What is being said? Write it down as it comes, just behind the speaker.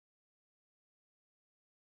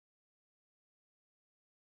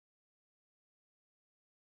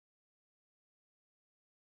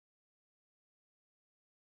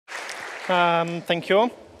Thank you.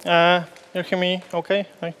 You hear me okay?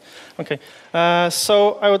 Okay.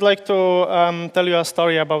 So I would like to tell you a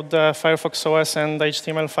story about the Firefox OS and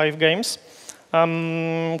HTML5 games.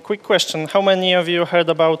 Quick question. How many of you heard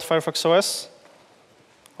about Firefox OS?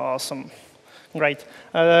 Awesome. Great.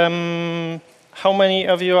 How many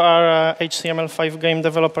of you are HTML5 game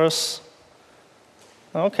developers?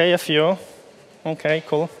 Okay, a few. Okay,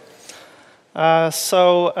 cool.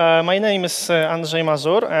 My name is Andrzej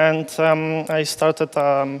Mazur, and I started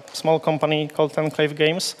a small company called Enclave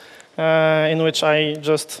Games, in which I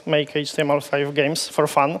just make HTML5 games for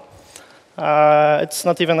fun. It's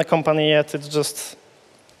not even a company yet. It's just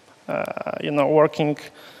working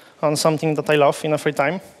on something that I love in a free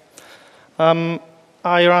time.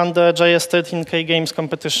 I run the JS 13K Games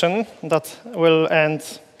competition that will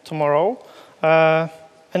end tomorrow.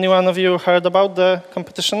 Any one of you heard about the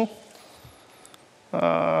competition?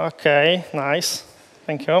 Okay, nice.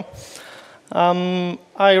 Thank you.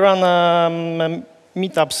 I run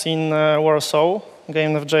meetups in Warsaw,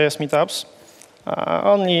 Game.JS meetups.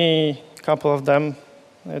 Only a couple of them.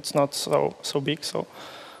 It's not so big. So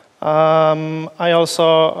I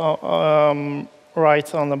also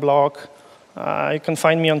write on the blog. You can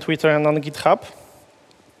find me on Twitter and on GitHub.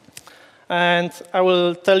 And I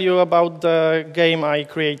will tell you about the game I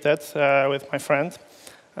created with my friend.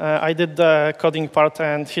 I did the coding part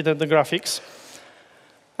and he did the graphics.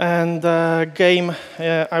 And the game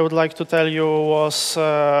I would like to tell you was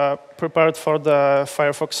prepared for the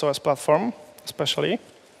Firefox OS platform, especially.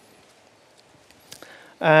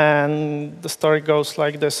 And the story goes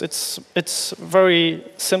like this. It's a very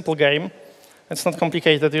simple game. It's not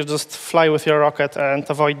complicated. You just fly with your rocket and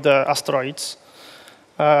avoid the asteroids.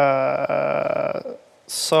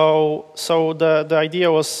 So the idea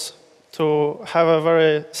was to have a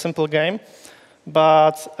very simple game,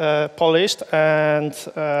 but polished and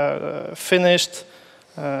finished,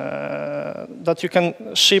 that you can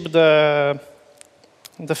ship the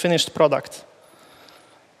finished product.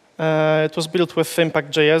 It was built with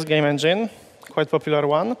Impact.js game engine, quite popular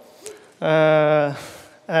one, and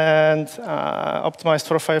optimized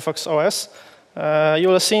for Firefox OS. You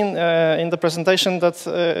will see in the presentation that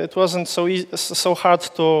it wasn't so hard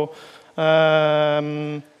to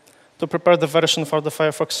prepare the version for the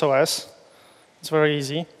Firefox OS. It's very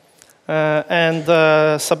easy. And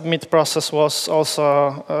the submit process was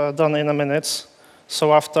also done in a minute.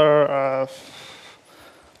 So after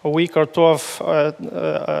a week or two of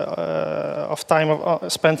time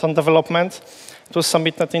spent on development, it was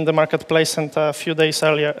submitted in the marketplace, and a few days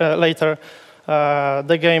later,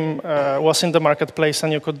 the game was in the marketplace,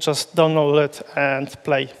 and you could just download it and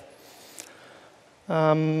play.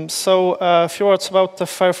 So a few words about the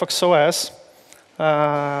Firefox OS.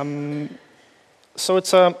 So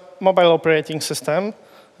it's a mobile operating system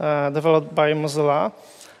developed by Mozilla.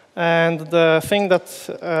 And the thing that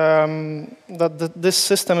this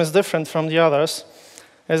system is different from the others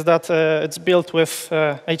is that it's built with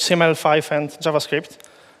HTML5 and JavaScript.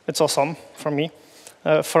 It's awesome for me.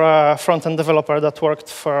 For a front-end developer that worked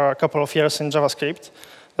for a couple of years in JavaScript,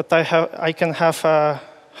 that I can have a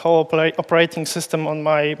whole operating system on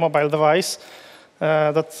my mobile device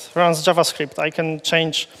that runs JavaScript. I can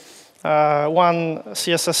change one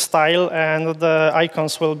CSS style, and the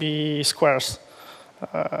icons will be squares.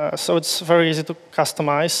 So it's very easy to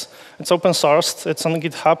customize. It's open sourced. It's on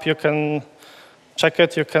GitHub. You can check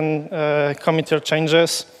it. You can commit your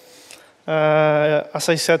changes. As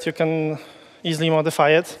I said, you can easily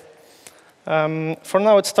modify it. For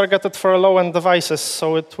now, it's targeted for low-end devices,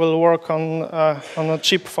 so it will work on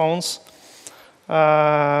cheap phones.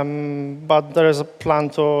 But there is a plan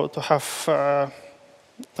to have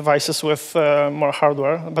devices with more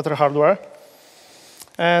hardware, better hardware.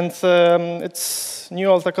 And it's new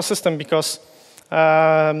old ecosystem because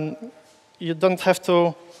you don't have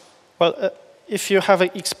to, well, if you have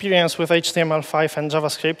experience with HTML5 and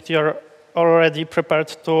JavaScript, you're already prepared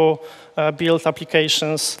to build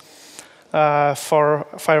applications for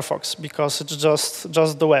Firefox because it's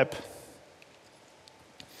just the web.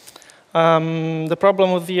 The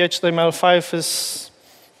problem with the HTML5 is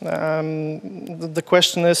the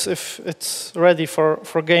question is if it's ready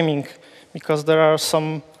for gaming, because there are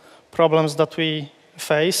some problems that we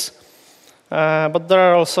face, but there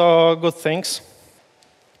are also good things.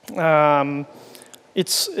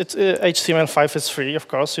 HTML5 is free, of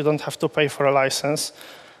course. You don't have to pay for a license.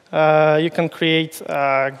 You can create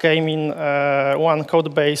a game in one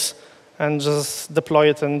code base and just deploy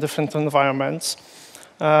it in different environments.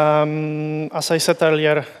 As I said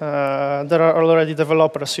earlier, there are already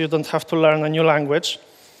developers. You don't have to learn a new language.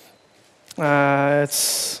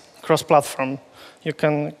 It's cross-platform. You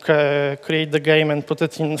can create the game and put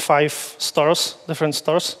it in 5 stores, different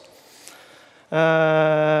stores.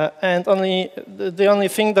 And the only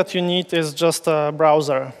thing that you need is just a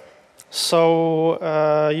browser. So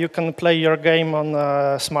you can play your game on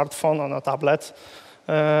a smartphone, on a tablet,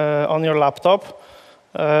 on your laptop,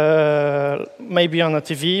 maybe on a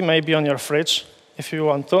TV, maybe on your fridge, if you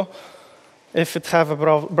want to, if it have a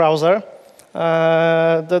browser.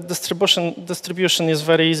 The distribution is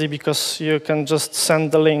very easy because you can just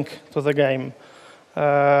send the link to the game,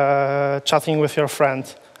 chatting with your friend,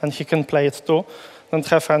 and he can play it too.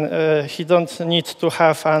 He don't need to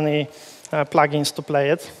have any plugins to play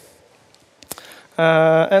it.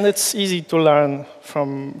 And it's easy to learn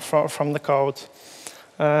from the code.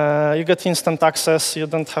 You get instant access. You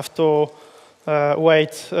don't have to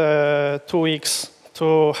wait 2 weeks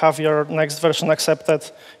to have your next version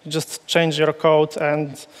accepted. You just change your code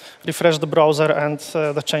and refresh the browser, and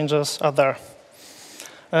the changes are there.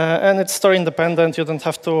 And it's store independent. You don't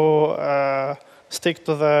have to stick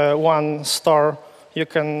to the one store. You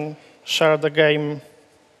can share the game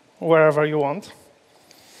wherever you want.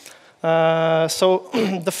 So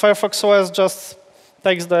the Firefox OS just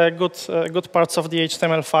takes the good parts of the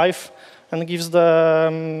HTML5 and gives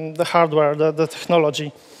the hardware, the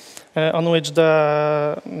technology on which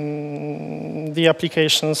the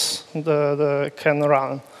applications can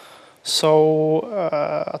run. So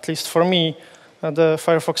at least for me, the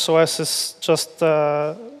Firefox OS is just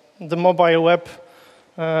the mobile web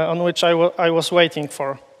on which I was waiting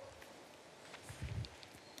for.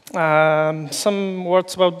 Some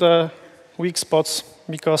words about the weak spots,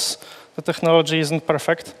 because the technology isn't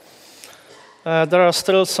perfect. There are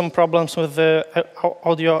still some problems with the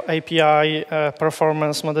audio API,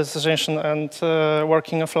 performance, monetization, and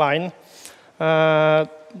working offline.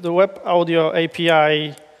 The web audio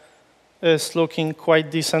API is looking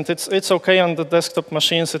quite decent. It's okay on the desktop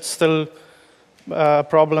machines. It's still a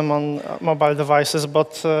problem on mobile devices,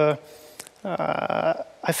 but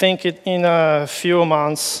I think in a few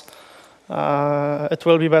months it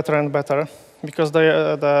will be better and better, because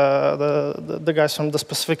the guys from the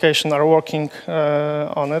specification are working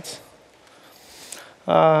on it.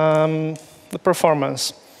 The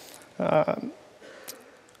performance.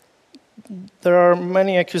 There are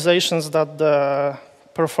many accusations that the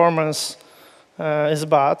performance is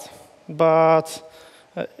bad, but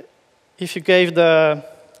if you gave the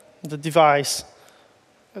device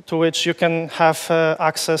to which you can have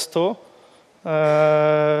access to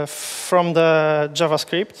from the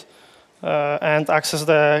JavaScript and access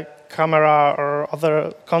the camera or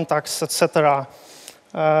other contacts, etc.,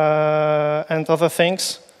 and other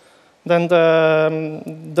things, then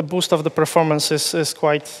the boost of the performance is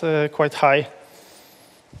quite high.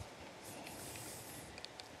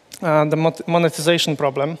 The monetization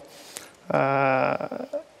problem.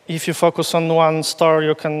 If you focus on one store,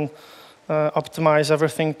 you can optimize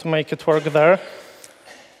everything to make it work there.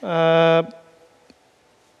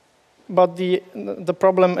 But the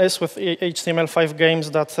problem is with HTML5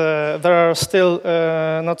 games that there are still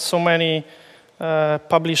not so many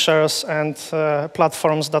publishers and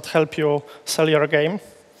platforms that help you sell your game.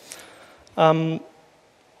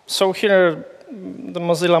 So here, the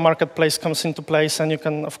Mozilla Marketplace comes into place, and you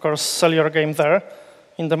can, of course, sell your game there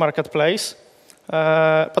in the marketplace.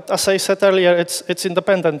 But as I said earlier, it's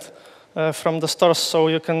independent from the stores, so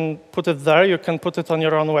you can put it there. You can put it on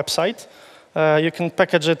your own website. You can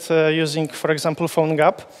package it using, for example,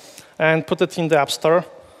 PhoneGap, and put it in the App Store.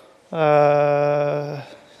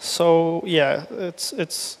 So yeah,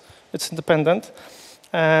 it's independent,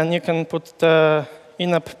 and you can put the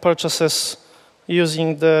in-app purchases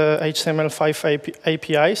using the HTML5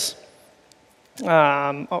 APIs.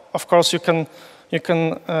 Of course, you can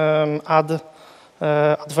add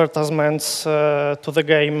advertisements to the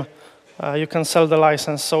game. You can sell the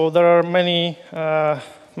license. So there are many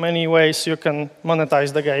ways you can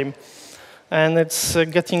monetize the game, and it's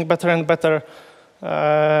getting better and better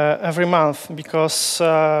every month, because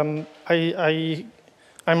I'm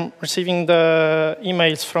receiving the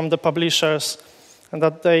emails from the publishers and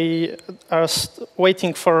that they are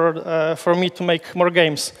waiting for me to make more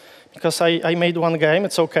games, because I made one game.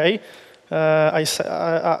 It's okay. I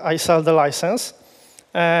sell the license,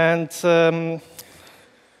 and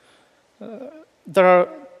there are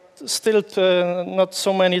still not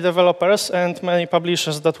so many developers and many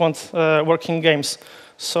publishers that want working games.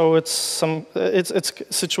 So it's a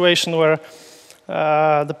situation where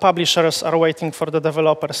the publishers are waiting for the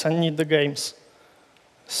developers and need the games.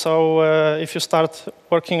 So if you start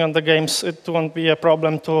working on the games, it won't be a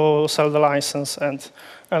problem to sell the license and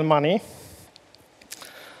earn money.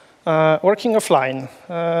 Working offline.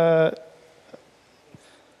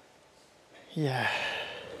 Yeah.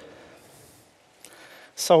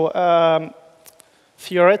 So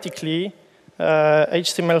theoretically,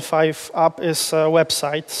 HTML5 app is a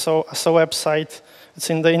website. So as a website, it's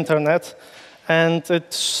in the internet, and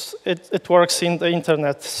it works in the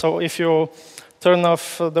internet. So if you turn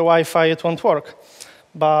off the Wi-Fi, it won't work.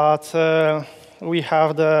 But we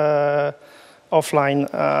have the offline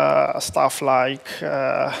stuff like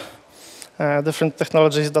different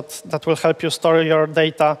technologies that will help you store your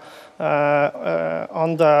data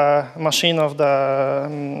on the machine of the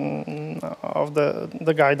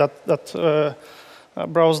guy that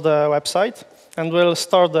browsed the website, and will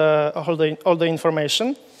store all the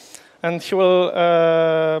information, and he will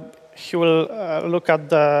look at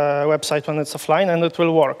the website when it's offline, and it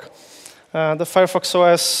will work. The Firefox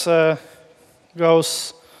OS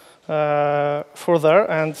goes further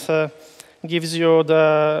and gives you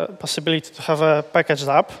the possibility to have a packaged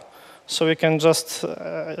app. So you can just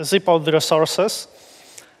zip out the resources,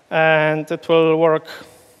 and it will work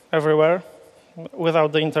everywhere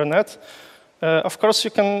without the internet. Of course, you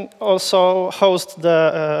can also host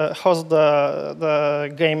the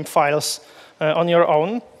game files on your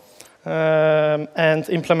own and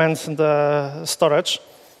implement the storage.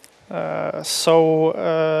 So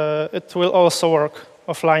it will also work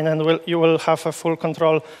offline, and you will have a full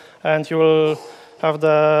control, and you will have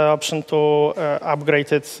the option to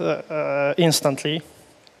upgrade it instantly.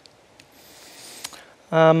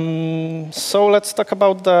 So let's talk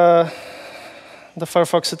about the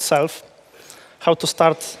Firefox itself, how to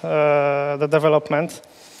start the development,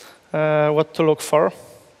 what to look for.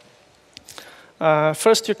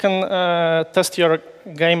 First, you can test your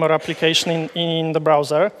game or application in the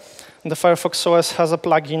browser. The Firefox OS has a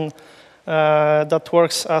plugin that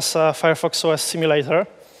works as a Firefox OS simulator.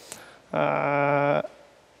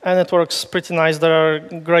 And it works pretty nice. There are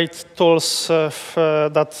great tools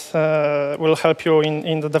that will help you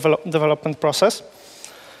in the development process.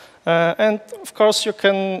 And of course, you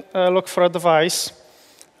can look for a device.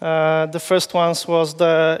 The first ones was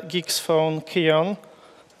the Geeks Phone Kion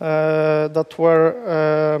that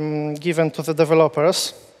were given to the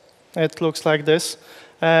developers. It looks like this.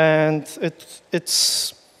 And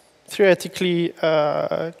it's theoretically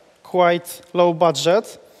quite low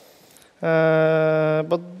budget.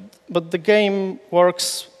 But the game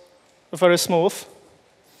works very smooth.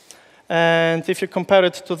 And if you compare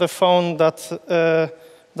it to the phone that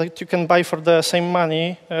you can buy for the same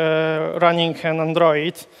money, running an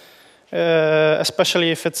Android,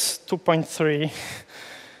 especially if it's 2.3,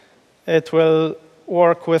 it will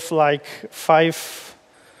work with like 5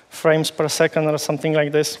 frames per second or something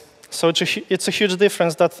like this. So it's a huge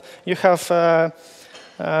difference that you have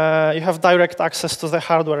direct access to the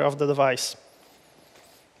hardware of the device.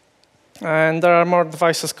 And there are more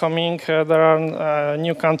devices coming. There are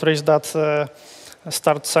new countries that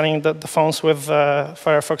start selling the phones with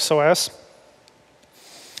Firefox OS.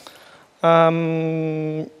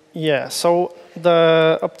 Yeah, so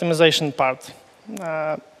the optimization part.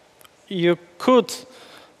 You could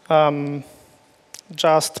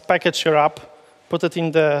just package your app, put it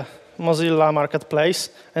in the Mozilla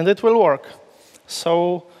Marketplace, and it will work.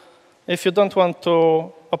 So if you don't want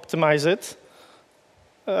to optimize it,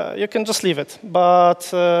 you can just leave it.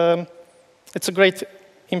 But it's a great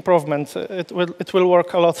improvement. It will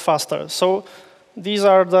work a lot faster. So these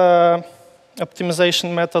are the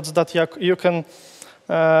optimization methods that you can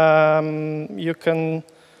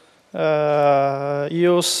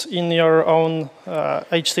use in your own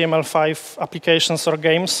HTML5 applications or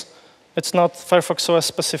games. It's not Firefox OS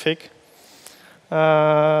specific.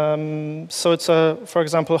 So it's, for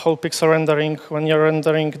example, whole pixel rendering. When you're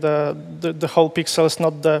rendering the whole pixels,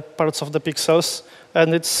 not the parts of the pixels.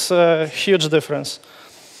 And it's a huge difference.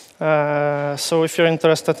 So if you're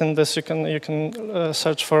interested in this, you can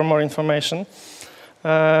search for more information.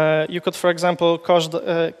 You could, for example, cache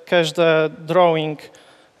the drawing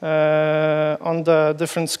on the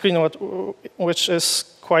different screen, which is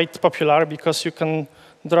quite popular because you can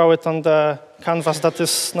draw it on the canvas that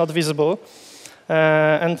is not visible.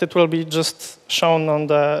 And it will be just shown on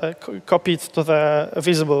copied to the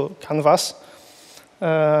visible canvas.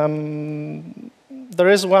 There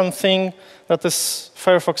is one thing that is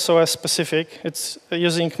Firefox OS specific. It's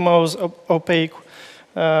using Moz opaque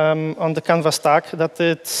on the canvas tag.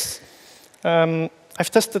 I've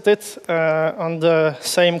tested it on the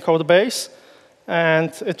same code base,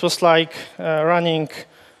 and it was like running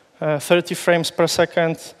 30 frames per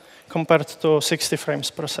second compared to 60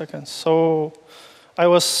 frames per second. So I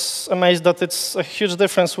was amazed that it's a huge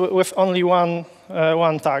difference with only one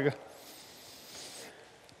tag.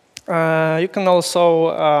 You can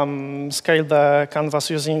also scale the canvas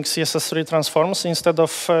using CSS3 transforms instead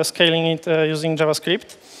of scaling it using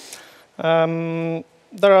JavaScript.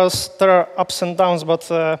 There are ups and downs, but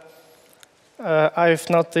I've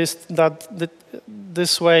noticed that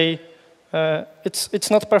this way, it's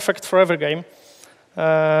not perfect for every game.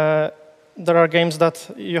 There are games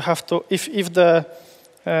that you have to, if the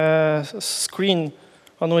screen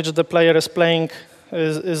on which the player is playing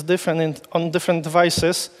is different on different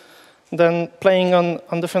devices, then playing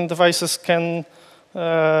on different devices can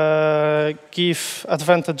give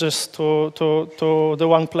advantages to the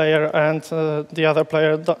one player and the other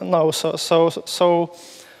player no. So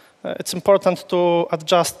it's important to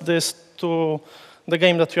adjust this to the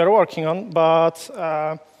game that you are working on. But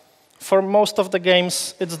for most of the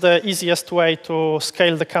games, it's the easiest way to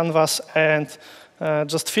scale the canvas and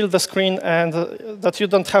just fill the screen, and that you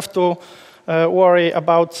don't have to worry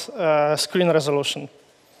about screen resolution.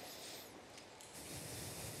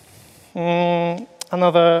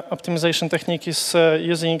 Another optimization technique is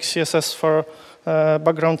using CSS for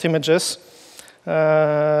background images.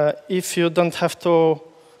 If you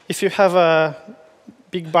have a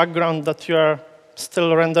big background that you are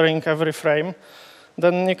still rendering every frame,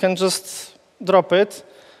 then you can just drop it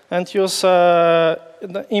and use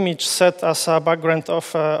the image set as a background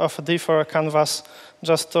of a div or a canvas,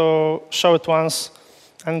 just to show it once,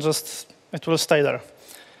 and just it will stay there.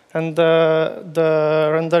 And the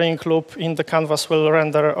rendering loop in the canvas will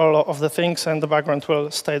render all of the things, and the background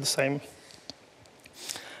will stay the same.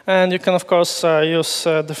 And you can, of course, use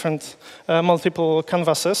multiple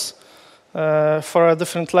canvases for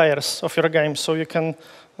different layers of your game. So you can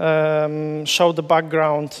show the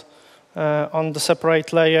background on the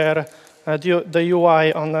separate layer, the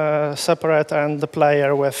UI on a separate, and the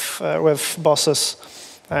player with bosses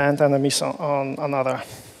and enemies on another.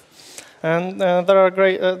 And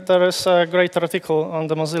there is a great article on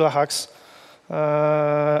the Mozilla Hacks.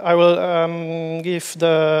 I will give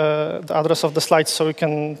the address of the slides so you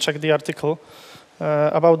can check the article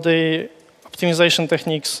about the optimization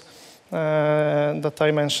techniques that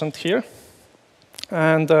I mentioned here.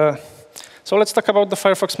 And so let's talk about the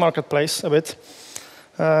Firefox Marketplace a bit.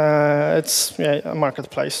 It's a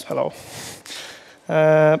marketplace, hello.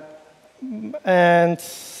 And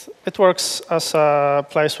it works as a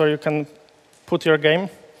place where you can put your game.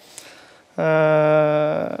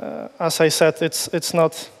 As I said,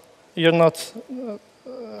 you're not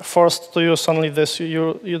forced to use only this.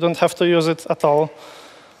 You don't have to use it at all.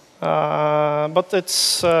 But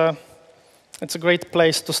it's a great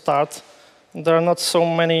place to start. There are not so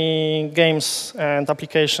many games and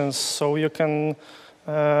applications, so you can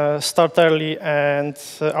start early and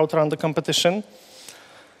outrun the competition.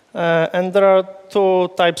 And there are two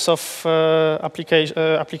types of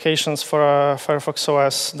applications for Firefox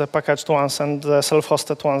OS, the packaged ones and the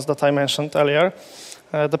self-hosted ones that I mentioned earlier.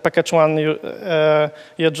 The packaged one,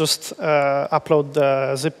 you just upload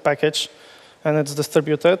the zip package and it's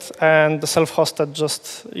distributed. And the self-hosted,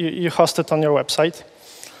 just you host it on your website.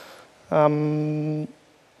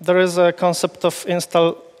 There is a concept of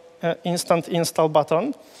instant install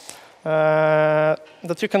button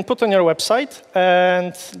that you can put on your website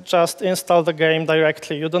and just install the game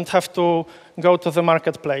directly. You don't have to go to the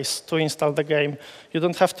marketplace to install the game. You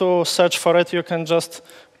don't have to search for it. You can just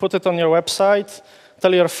put it on your website,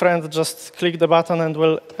 tell your friend, just click the button, and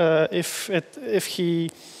if he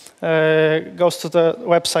goes to the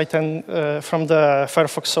website and from the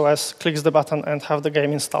Firefox OS clicks the button and have the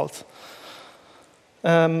game installed.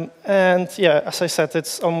 And yeah, as I said,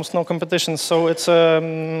 it's almost no competition, so it's a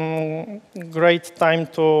great time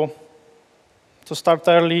to start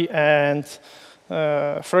early. And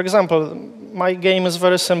for example, my game is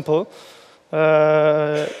very simple.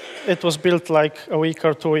 It was built like a week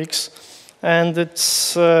or 2 weeks, and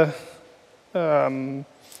it's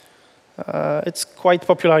quite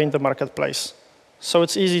popular in the marketplace. So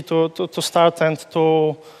it's easy to start and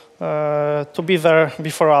to be there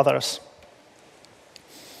before others.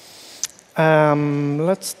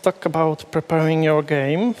 Let's talk about preparing your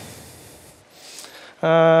game.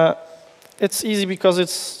 It's easy because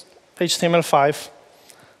it's HTML5,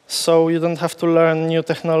 so you don't have to learn new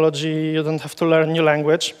technology, you don't have to learn new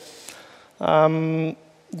language.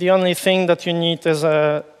 The only thing that you need is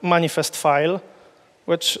a manifest file,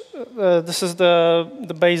 which this is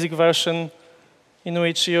the basic version in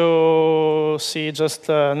which you see just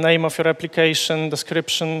the name of your application,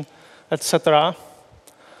 description, etc.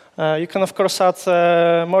 You can, of course,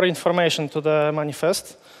 add more information to the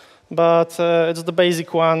manifest, but it's the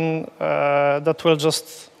basic one that will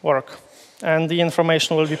just work. And the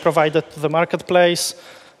information will be provided to the marketplace.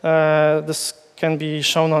 This can be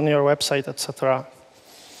shown on your website, etc.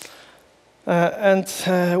 And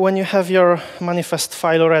when you have your manifest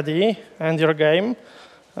file ready and your game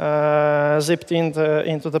zipped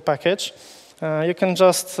into the package, you can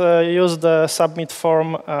just use the submit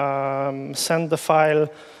form, send the file,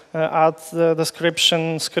 add the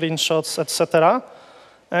description, screenshots, etc.,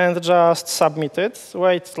 and just submit it.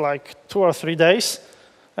 Wait like 2 or 3 days,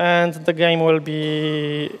 and the game will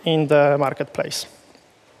be in the marketplace.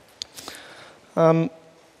 Here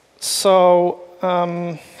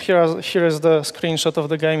is the screenshot of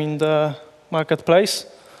the game in the marketplace.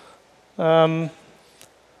 The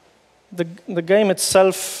game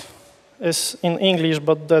itself is in English,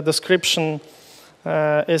 but the description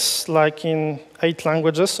is like in 8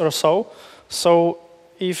 languages or so. So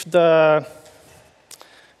if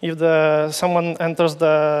someone enters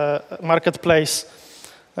the marketplace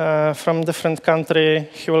from different country,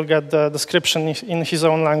 he will get the description in his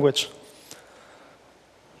own language.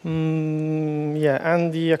 Yeah,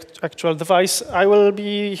 and the actual device. I will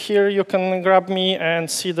be here. You can grab me and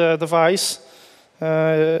see the device.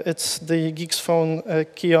 It's the Geeks Phone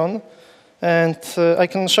Kion. And I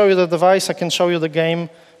can show you the device. I can show you the game.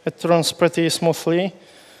 It runs pretty smoothly.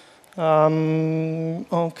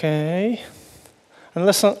 OK. And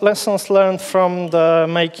lessons learned from the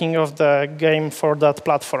making of the game for that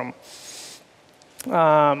platform.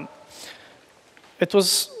 It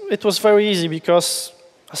was very easy because,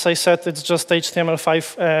 as I said, it's just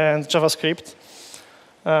HTML5 and JavaScript.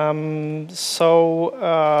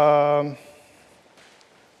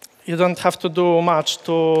 You don't have to do much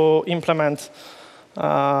to implement, to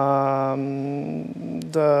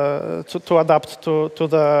adapt to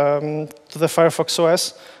the Firefox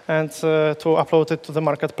OS and to upload it to the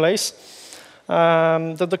marketplace.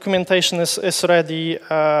 The documentation is ready.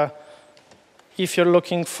 If you're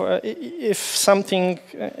looking for, if something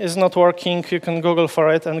is not working, you can Google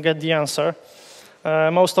for it and get the answer.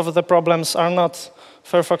 Most of the problems are not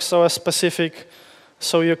Firefox OS specific,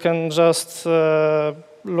 so you can just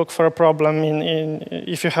look for a problem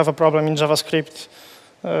if you have a problem in JavaScript,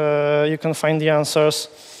 you can find the answers.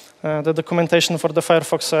 The documentation for the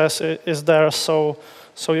Firefox OS is there, so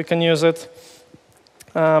you can use it.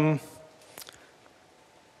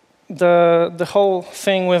 The whole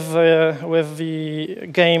thing with the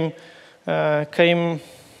game came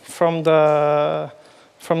from the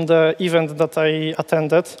event that I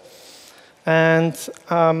attended, and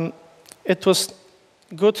it was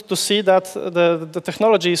good to see that the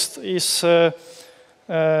technology is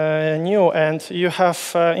new and you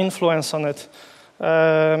have influence on it.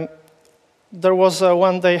 There was a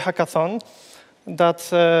one-day hackathon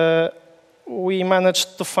that we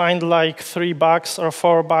managed to find like 3 bugs or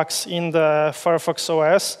 4 bugs in the Firefox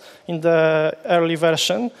OS in the early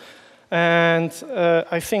version. And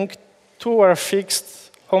I think 2 were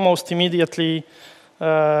fixed almost immediately.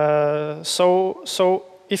 So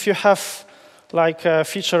if you have like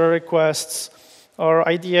feature requests or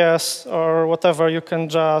ideas or whatever, you can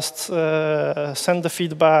just send the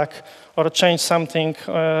feedback or change something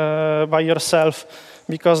by yourself,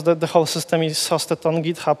 because the whole system is hosted on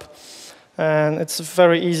GitHub. And it's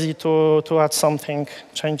very easy to add something,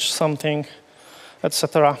 change something,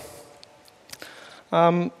 etc.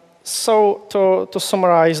 So to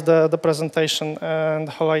summarize the presentation and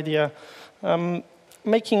the whole idea,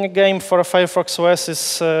 making a game for a Firefox OS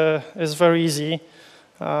is very easy.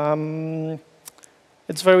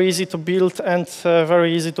 It's very easy to build and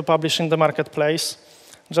very easy to publish in the marketplace.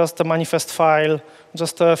 Just a manifest file,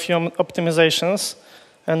 just a few optimizations,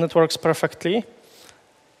 and it works perfectly.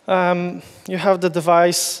 You have the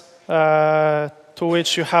device to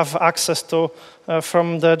which you have access to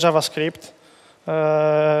from the JavaScript.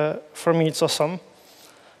 For me, it's awesome.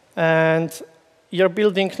 And you're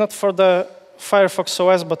building not for the Firefox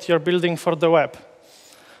OS, but you're building for the web.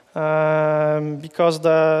 Because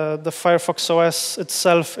the Firefox OS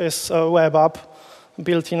itself is a web app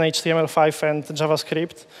built in HTML5 and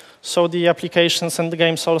JavaScript. So the applications and the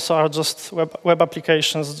games also are just web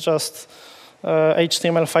applications, just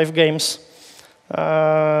HTML5 games.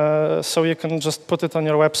 So you can just put it on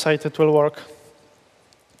your website, it will work.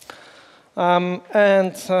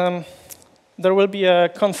 There will be a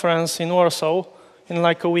conference in Warsaw in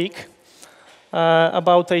like a week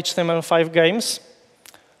about HTML5 games.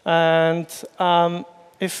 And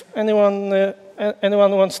if anyone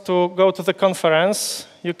wants to go to the conference,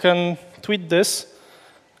 you can tweet this,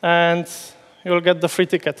 and you'll get the free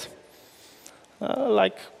ticket.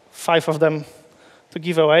 Like 5 of them to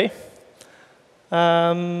give away.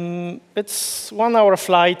 It's 1 hour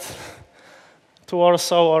flight to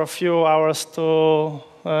Warsaw or a few hours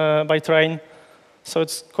by train, so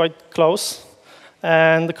it's quite close.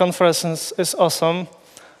 and the conference is awesome.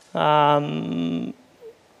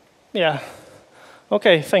 Yeah.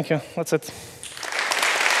 OK, thank you. That's it.